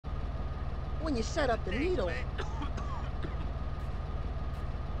when you set up the needle.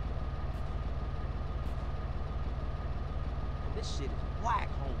 This shit is whack,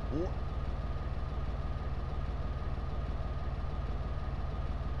 homeboy.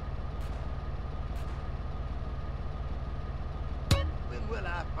 When will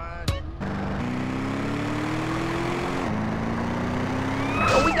I find you?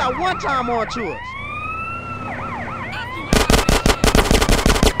 Oh, we got one time on to us.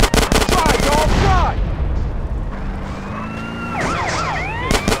 Try, dog, try!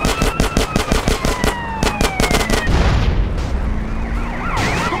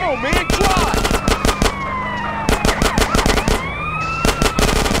 Come on, man, try!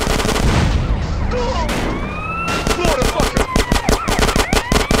 Motherfucker!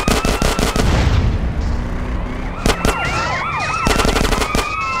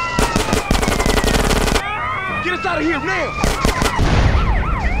 Get us out of here now!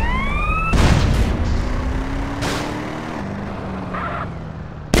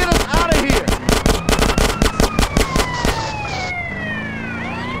 Get us out of here!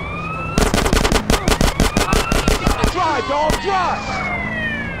 Drive, dog, drive!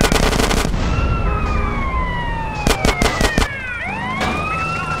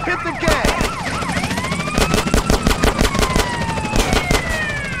 Hit the gas!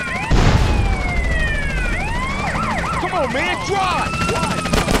 Come on, man, drive!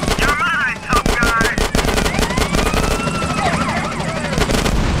 You're mine, tough guy!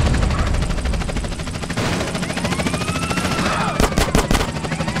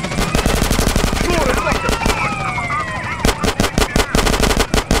 Motherfucker!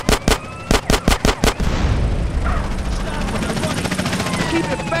 Keep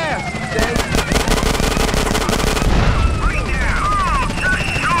it fast, Jay. Right now! Just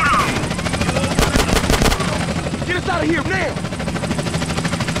shoot him! Get us out of here now!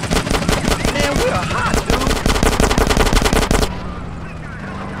 Man, we're hot, dude.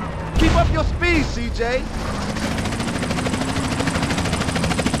 Keep up your speed, CJ.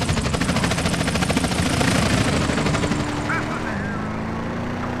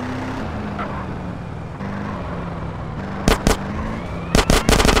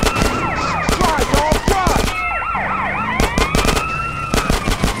 Drive, dog, drive!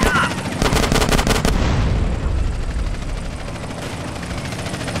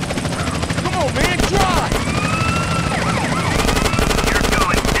 Come on, man, drive! You're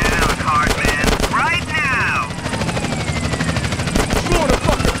going down, hard man. Right now!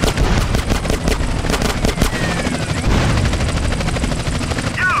 Motherfucker!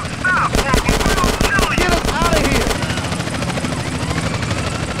 Yo, stop! Or we will kill you! Get us out of here!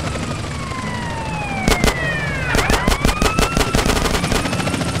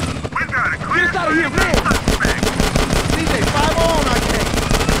 We've got a Get clear us out of here now! suspect. CJ, 5 on, I can't.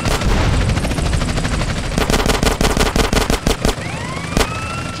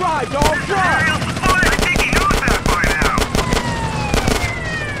 Drive, dog, drive! Aerial support! I think he knows that by now.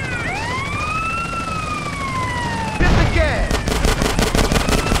 Hit the gas!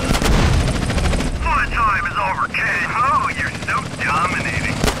 Fun time is over, kid. Oh, you're so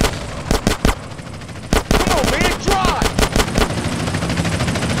dominating. Come on, man, drive!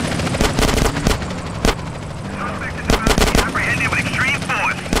 Suspect is about to be apprehended with extreme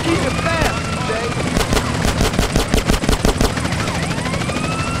force. Keep it fast, CJ.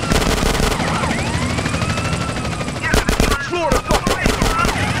 Get to the truck.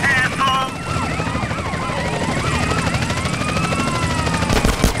 Motherfucker! Asshole!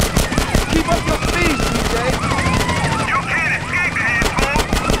 Keep up your speed, CJ. You can't escape it, asshole!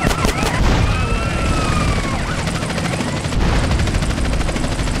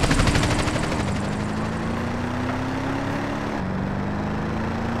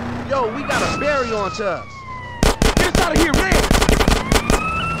 Yo, we got a berry onto us. Get us out of here, man!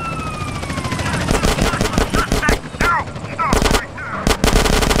 Suspect out! Stop right now!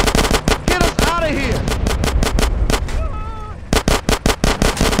 Get us out of here!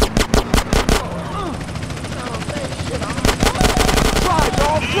 Drive,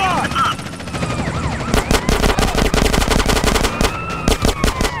 dog, drive!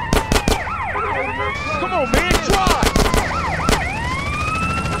 Come on, man, drive!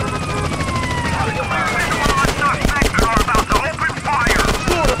 Suspects are about to open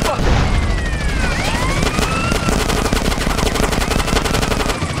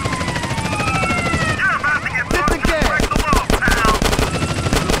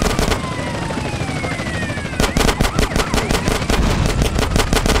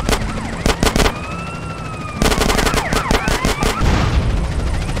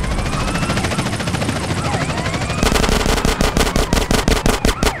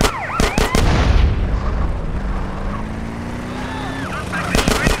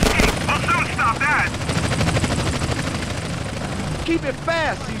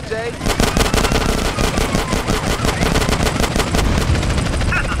CJ.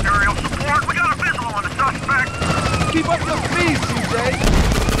 This is aerial support. We got a visual on the suspect. Keep up your speed, CJ.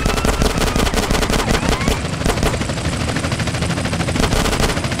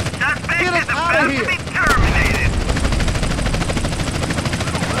 Get us out of here. Be terminated.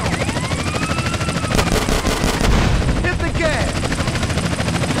 Hit the gas.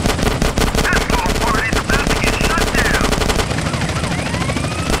 This whole party's about to get shut down.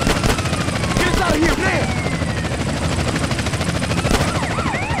 Get us out of here now.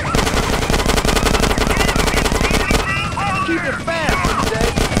 Keep it fast, CJ.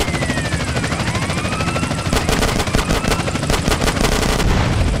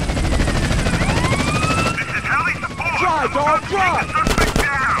 Drive, dog, drive!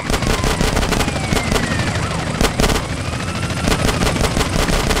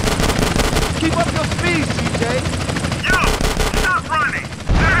 Keep up your speed, CJ! Yo! Stop running!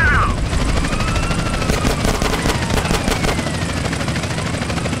 Now!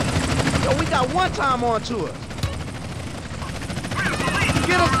 Yo, we got one time on to us.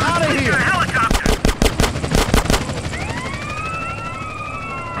 Get us out of here! Helicopter!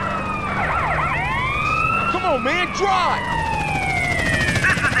 Come on, man, drive!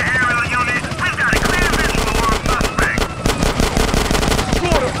 This is the aerial unit. We've got a clear visual on suspect.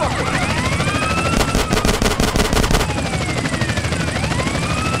 Slaughter fucker!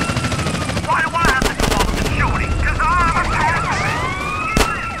 Why do I have to do all of the shooting? Because I'm a passenger.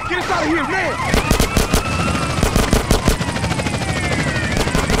 Get us out of here now!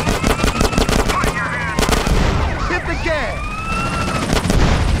 Put your hands up. Hit the gas!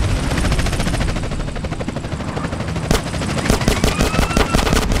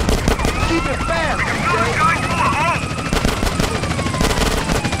 Keep it fast, CJ! Going for a hole.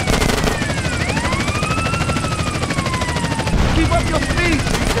 Keep up your speed,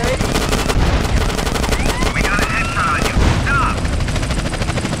 CJ! We got a headshot on you. Stop.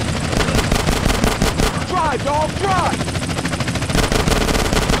 Drive, dog, drive!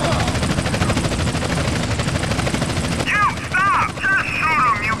 You stop. Just shoot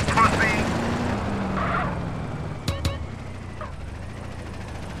him, you pussy.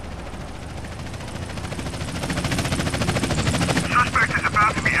 Suspect is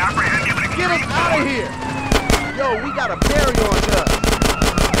about to be apprehended. Get us out of here! Yo, we got a berry on to us.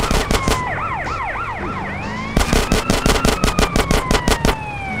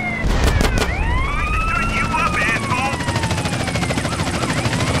 Turn you up, asshole.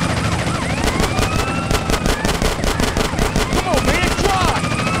 Come on, man, drive!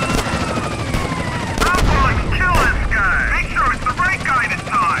 I'm going to kill this guy. Make sure it's the right guy this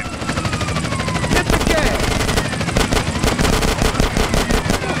time. Hit the gas!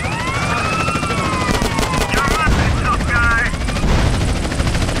 You're up, this tough guy.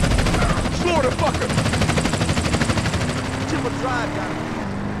 Slaughter fucker! Timber Drive got him.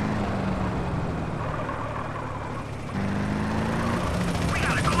 We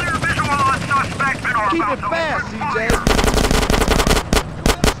got a clear visual on suspect and are Keep about it to fast, open CJ! fire.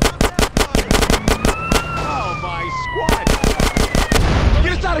 Oh, my squad!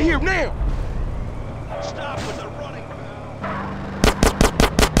 Get us out of here now! Stop with the running,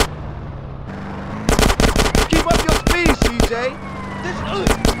 Keep up your speed, CJ!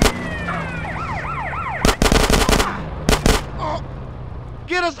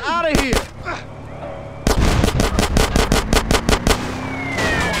 Get us out of here!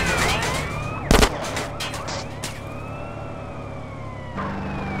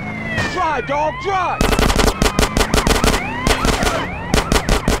 Drive, dog, drive!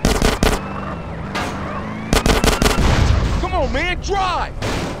 Come on, man, drive!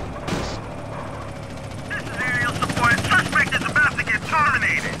 This is aerial support. Suspect is about to get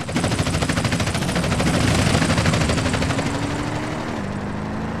terminated.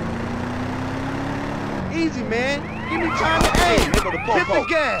 Easy, man. Give me time to aim. Hit the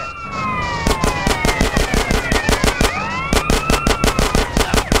gas.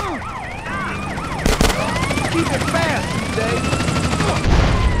 Keep it fast, CJ.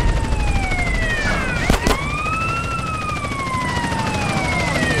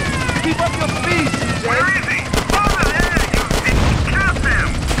 Keep up your speed, CJ. Where is he? Over there, you bitch. Cap him.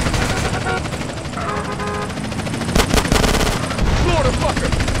 Slaughter fucker.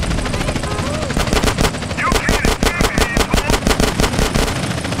 You can't escape it, asshole.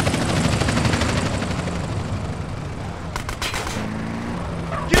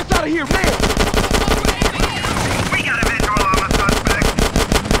 Get us out of here now. We got a visual on the suspect.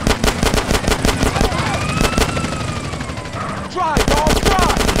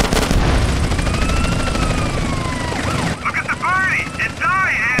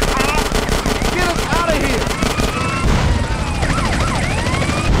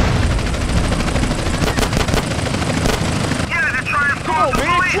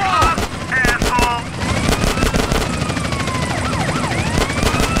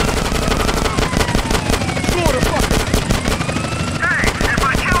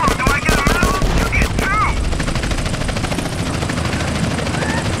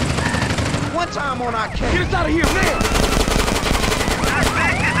 can't. Get us out of here now!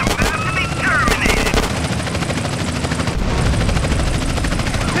 Suspect is about to be terminated.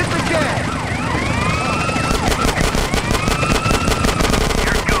 Hit the gas!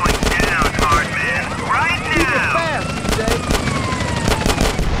 You're going down, hard man. Right Keep it now. fast, CJ.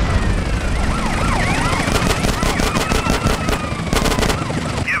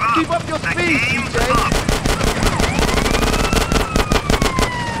 Give up. Keep up your The speed, game's CJ. up.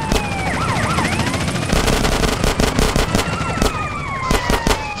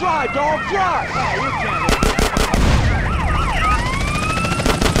 Drive, dog, drive!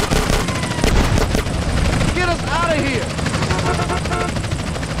 Get us out of here!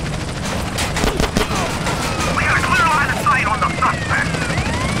 We got a clear line of sight on the suspect.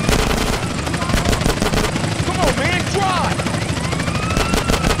 Come on, man, drive!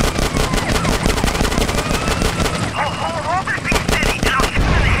 Hold this thing steady, and I'll shoot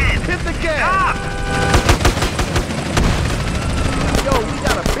you in the head. Hit the gas! Stop! Yo, we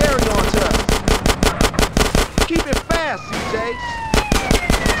got a bearing onto us. Keep it fast, CJ.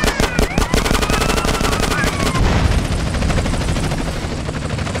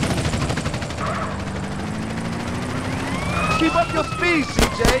 Keep up your speed,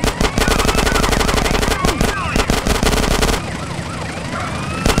 CJ.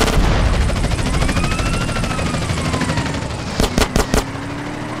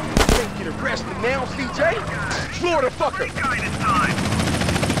 Can't get arrested now, CJ. Florida fucker. Guy this time.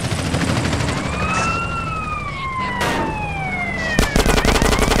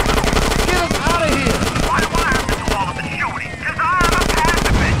 Get us out of here. Why do I have to do all of the shooting? 'Cause I'm a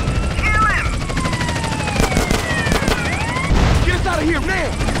pacifist. Kill him! Get us out of here now.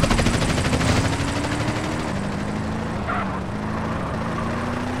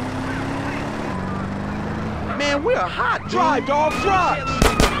 Man, we're hot. Drive, dog, drive.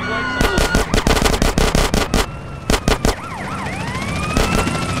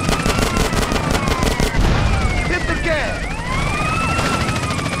 Hit the gas.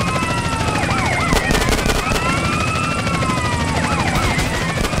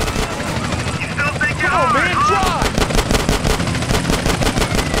 You still think you're Come on, man, huh? drive.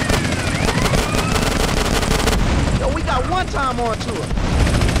 Yo, we got one time onto it.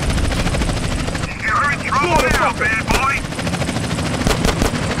 You're in trouble Florida now, fucker. bad boy.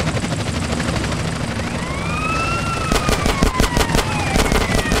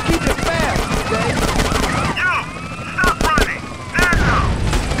 Keep it fast, CJ. You! Stop running! There you go!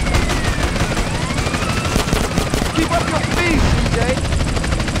 Keep up your speed, CJ.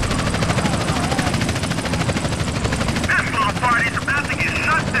 This little party's about to get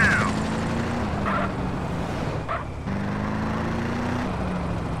shut down!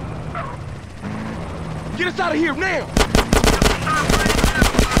 Get us out of here now.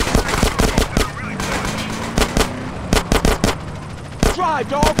 Drive,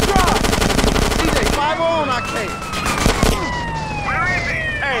 dog, drive. CJ, 5 on, I can't. Where is he?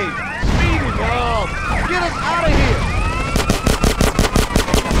 Hey, speed it, dog. Get us out of here.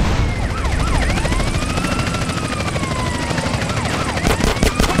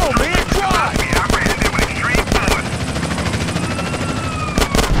 Come on, man, drive. We apprehended with extreme force.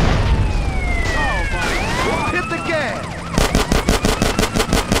 Hit the gas.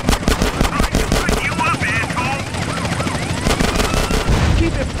 You up, asshole?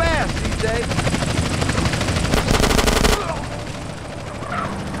 Keep it fast, CJ.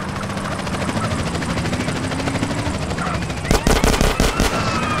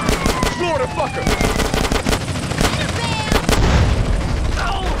 Florida fucker.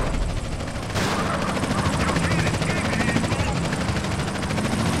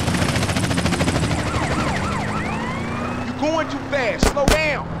 You're going too fast. Slow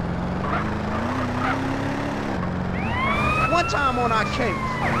down. One time on our case.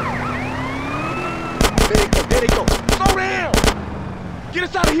 There they go, there they go. Slow down! Get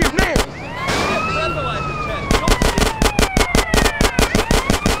us out of here now!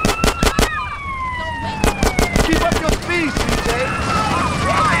 Keep up your speed,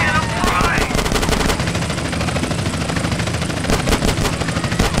 CJ.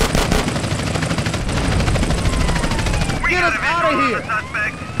 Get us out of here!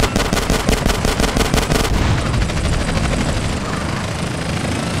 Suspect.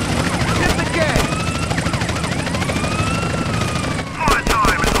 Hit the gas! My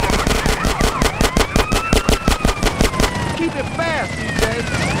time is over. Keep it fast, CJ.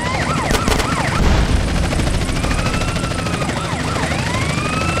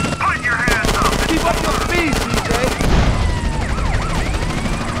 Put your hands up. Keep up your speed, CJ.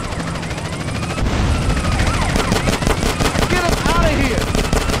 Get us out of here!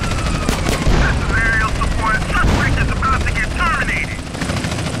 This is aerial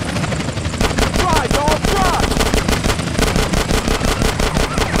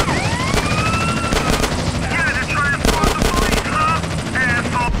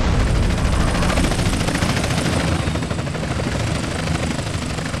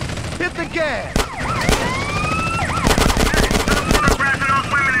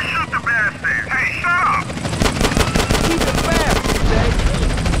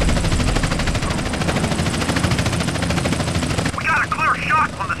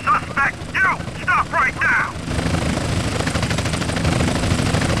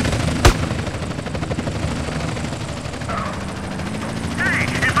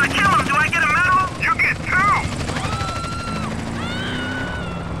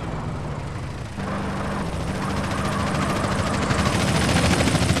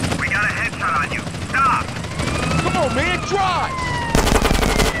drive!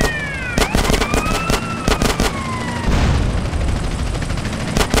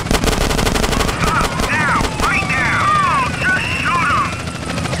 Down, right now! Oh, just shoot him!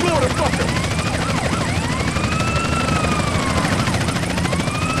 Floor the fucker!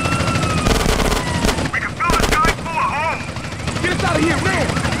 We can fill this guy full of holes! Get us out of here, man!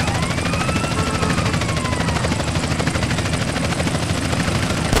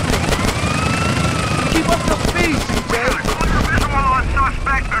 Keep up the speed, We CJ! got a clear visual on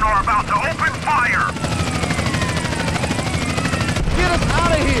suspect and are about to open fire! Get us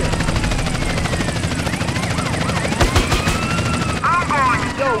out of here! I'm going!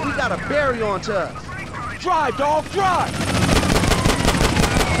 Yo, we got a barrier onto us. Drive, dog, drive!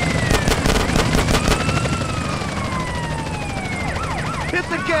 Hit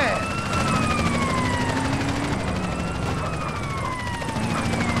the gas!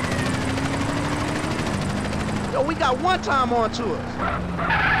 Yo, we got one time onto us.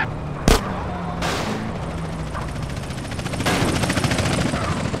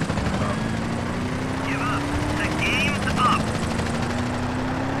 Give up. The game's up.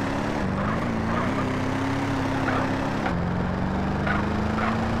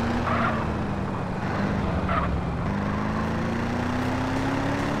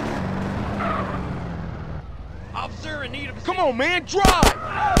 Officer in need of Come on, man, drive!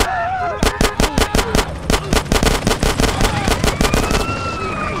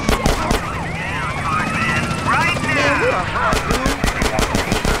 Right Man, now! we are hot, dude.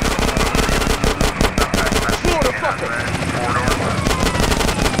 Floor the fucker!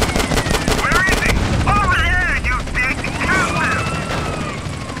 Where is he? Over there, you dick! Captain!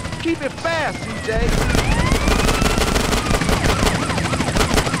 Keep it fast, CJ.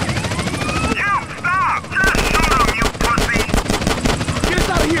 You stop! Just shoot him, you pussy! Get us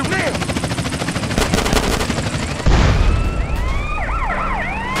out of here, man!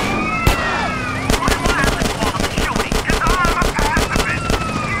 What happened to all the shooting? 'Cause I'm a pacifist!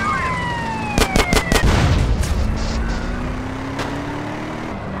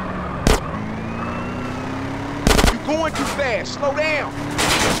 You're going too fast. Slow down.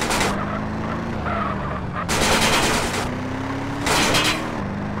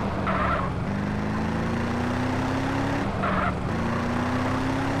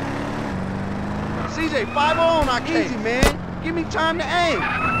 CJ, 5-0 on our case. Easy, man. Give me time to aim.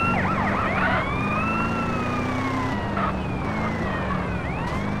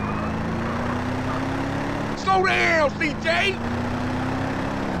 Slow down, CJ.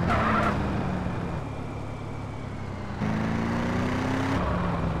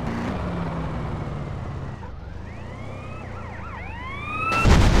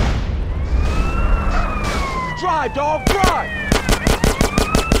 Drive, dog, drive!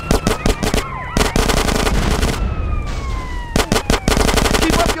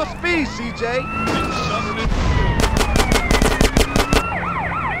 Keep up your speed, CJ.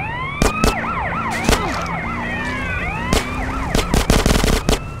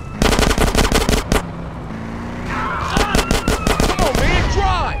 Come on, man,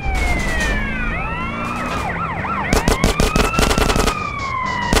 drive!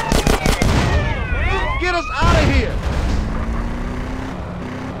 Get us out of here!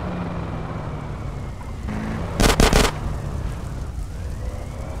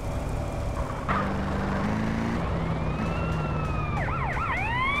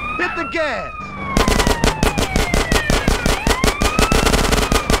 Hit the gas!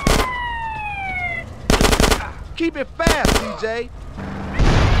 Keep it fast, CJ!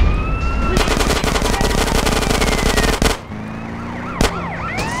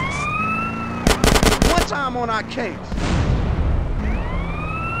 One time on our case.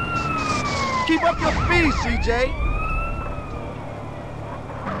 Keep up your speed, CJ!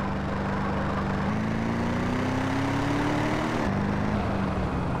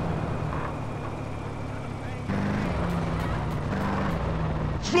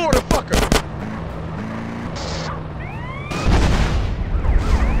 Floor the fucker!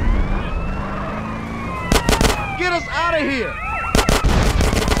 Get us out of here!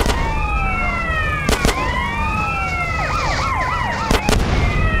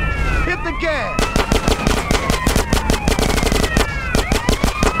 Hit the gas!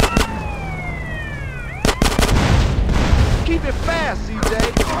 Keep it fast, CJ!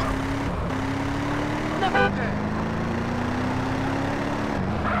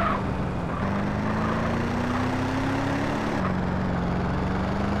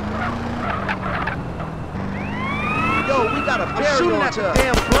 Yo, we got a barrier onto us.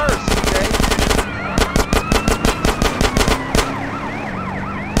 Damn blur, CJ.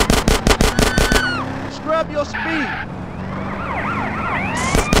 Scrub your speed.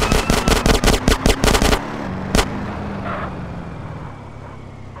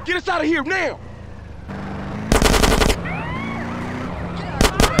 Get us out of here now!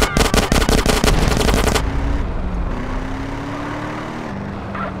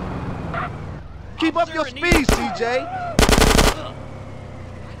 Keep up your speed, CJ!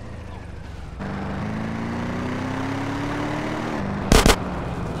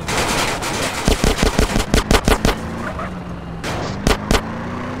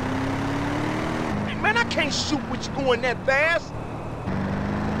 Man, I can't shoot with you going that fast!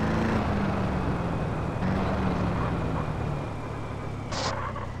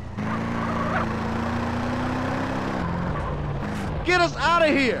 Get us out of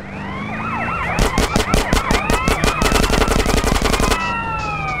here!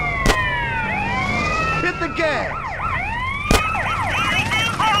 Hit the gas!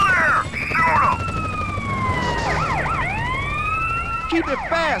 Keep it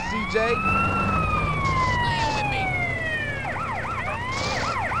fast, CJ!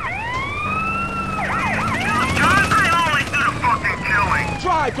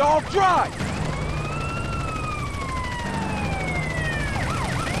 Drive, dog, drive!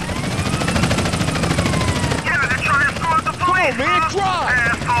 Yeah, they're trying to start the police! Come on, man, drive!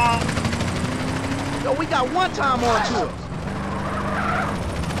 Asshole! Yo, we got one time on to us.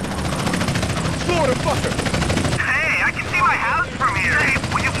 Slow the fucker! Hey, I can see my house from here! Hey,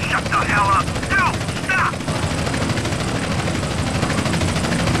 will you shut the hell up? No, stop!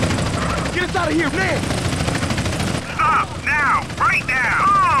 Get us out of here, man! Stop, now, right now!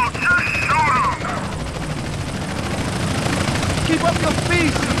 Oh, just shoot him! Keep up your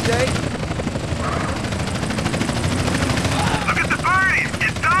speed, CJ! Look at the birdies!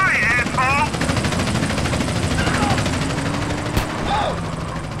 It's dying, asshole!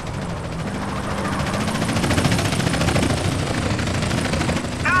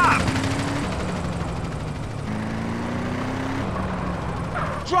 Stop!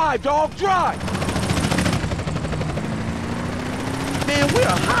 Drive, dog, drive! Man, we're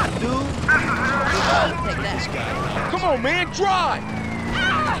hot, dude. Take this guy. Come on, man, drive!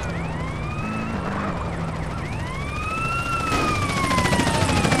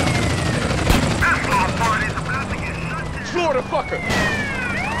 This little party's about to get shut down. Slow the fucker!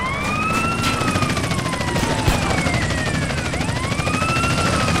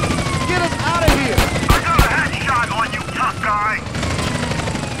 Get us out of here! I got a headshot on you, tough guy!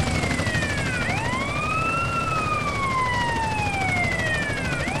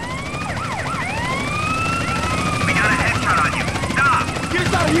 We got a headshot on you. Stop! Get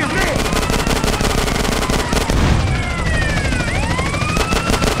us out of here, man!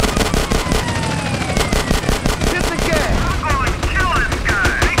 Hit the gas! I'm going to kill this guy!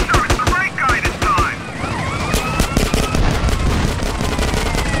 Make sure it's the right guy this time!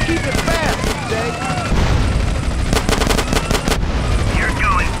 Keep it fast, CJ! You're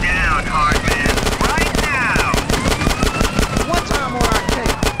going down, Hardman. Right now! One time on our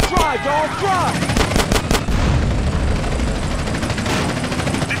cake! Drive, dog, drive!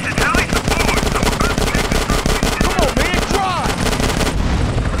 This is heli support! I'm about to take the truck. Come on, man, drive!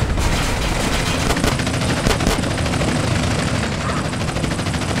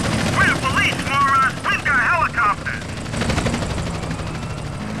 We're the police, morons! We've got helicopters!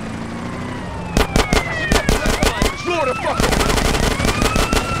 Slow the fucker!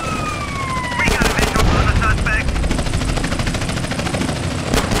 We got a visual on the suspect!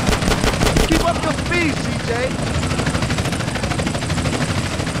 Keep up your speed, CJ!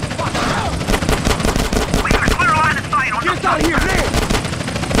 We got a clear line of sight on Get us out of here, man!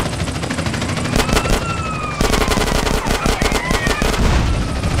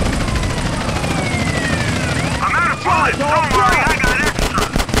 I'm out of bullets! dog, Don't worry, drive. I got extra!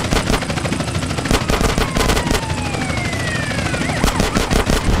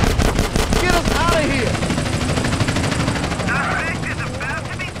 Get us out of here! Suspect is about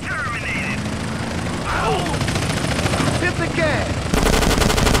to be terminated! Hit the gas!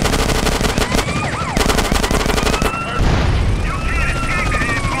 You can't escape it,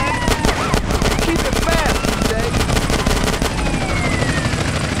 asshole! Keep it fast, CJ!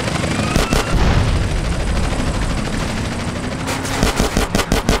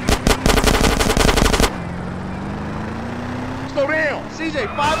 Slow down! CJ,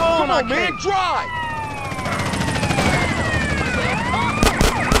 5-0 on our man, drive!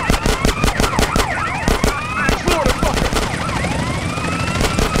 Slow the fucker!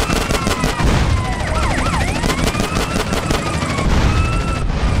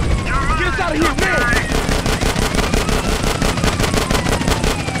 Get us out of here, man!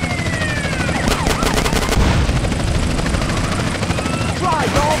 Drive,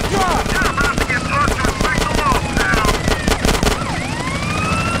 dog, drive! You're about to get brought to inspect the loft now!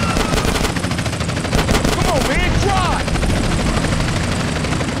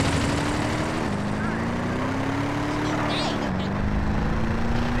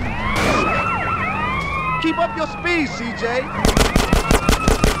 Keep up your speed, CJ.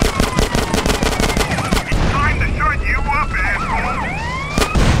 It's time to shut you up, asshole.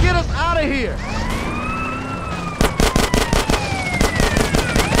 Get us out of here.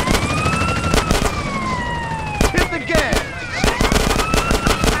 Hit the gas.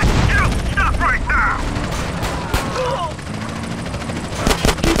 You stop right now.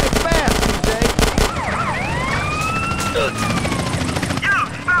 Keep it fast, CJ. You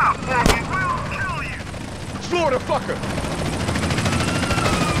stop, or we will kill you. Floor the fucker.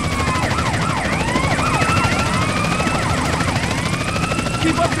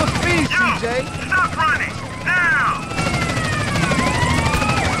 Keep up your speed, CJ. Stop running! Now!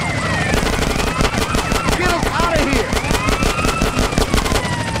 Get us out of here.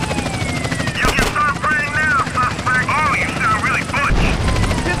 You can start running now, suspect! Oh, you sound really butch!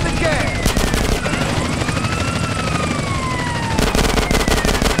 Hit the gas.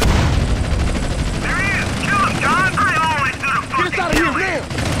 There he is! Kill him, John! I always do the Get fucking us out of here killing. now.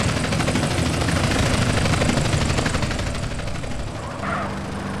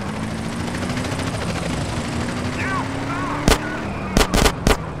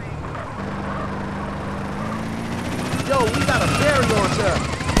 Yo, we got a berry on us.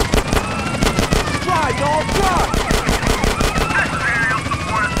 Drive, dog, drive. This serial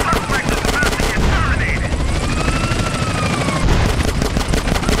support suspect is about to get terminated!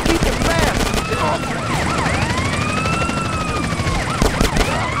 Keep it fast.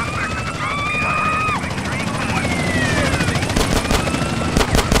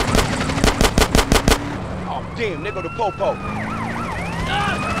 Oh, damn, nigga, the popo.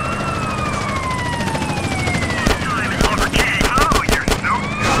 Time is overcame. Oh, you're so...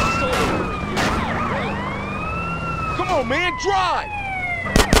 Come on, man, drive.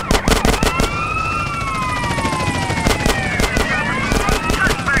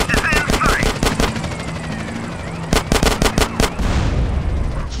 Suspect is in sight!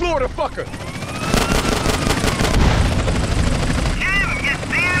 Floor the fucker. Jim, you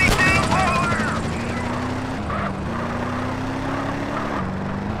see anything?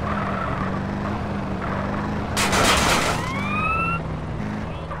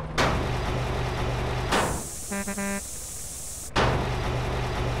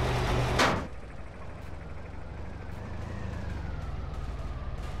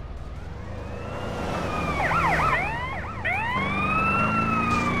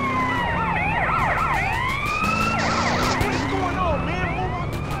 What's going on, man? Move on.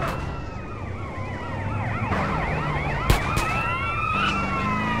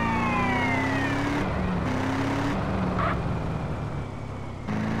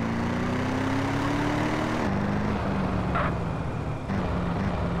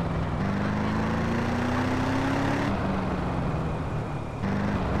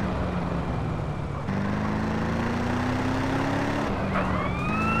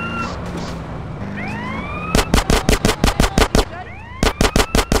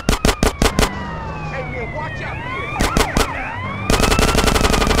 Hey, man, watch out here.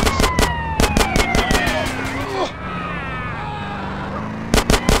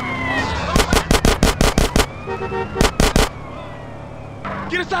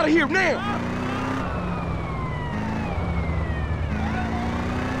 Get us out of here now!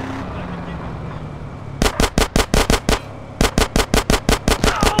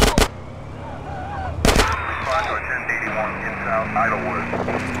 in South Idlewood.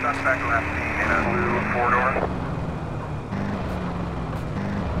 Suspect last seen in a blue four-door.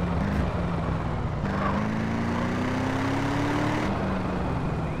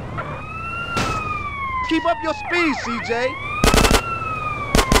 Keep up your speed, CJ.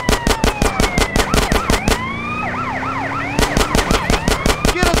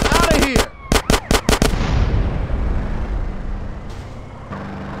 Get us out of here.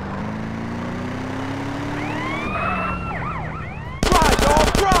 Drive, dog,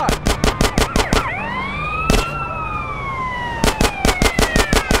 drive.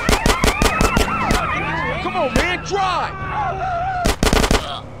 Come on, man, drive.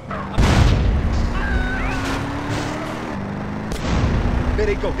 There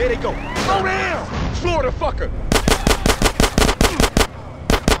they go, there they go. Slow down! Florida fucker!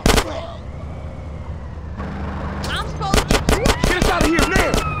 I'm supposed to get you. Get us out of here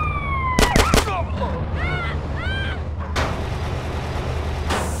now!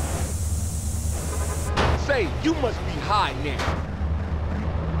 Say, you must be high now.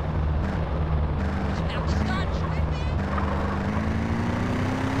 About to start tripping.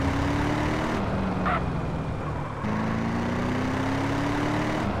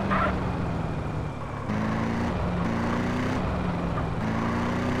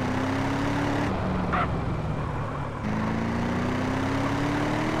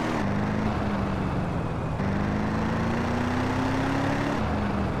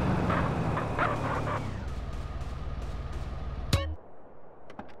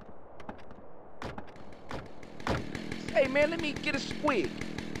 Hey, man, let me get a squig.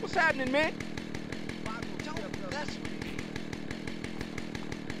 What's happening, man?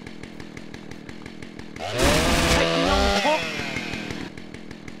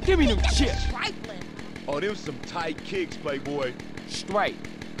 Give me them chips. Trifling. Oh, them some tight kicks, playboy. Straight.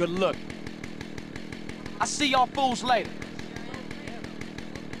 Good look. I see y'all fools later.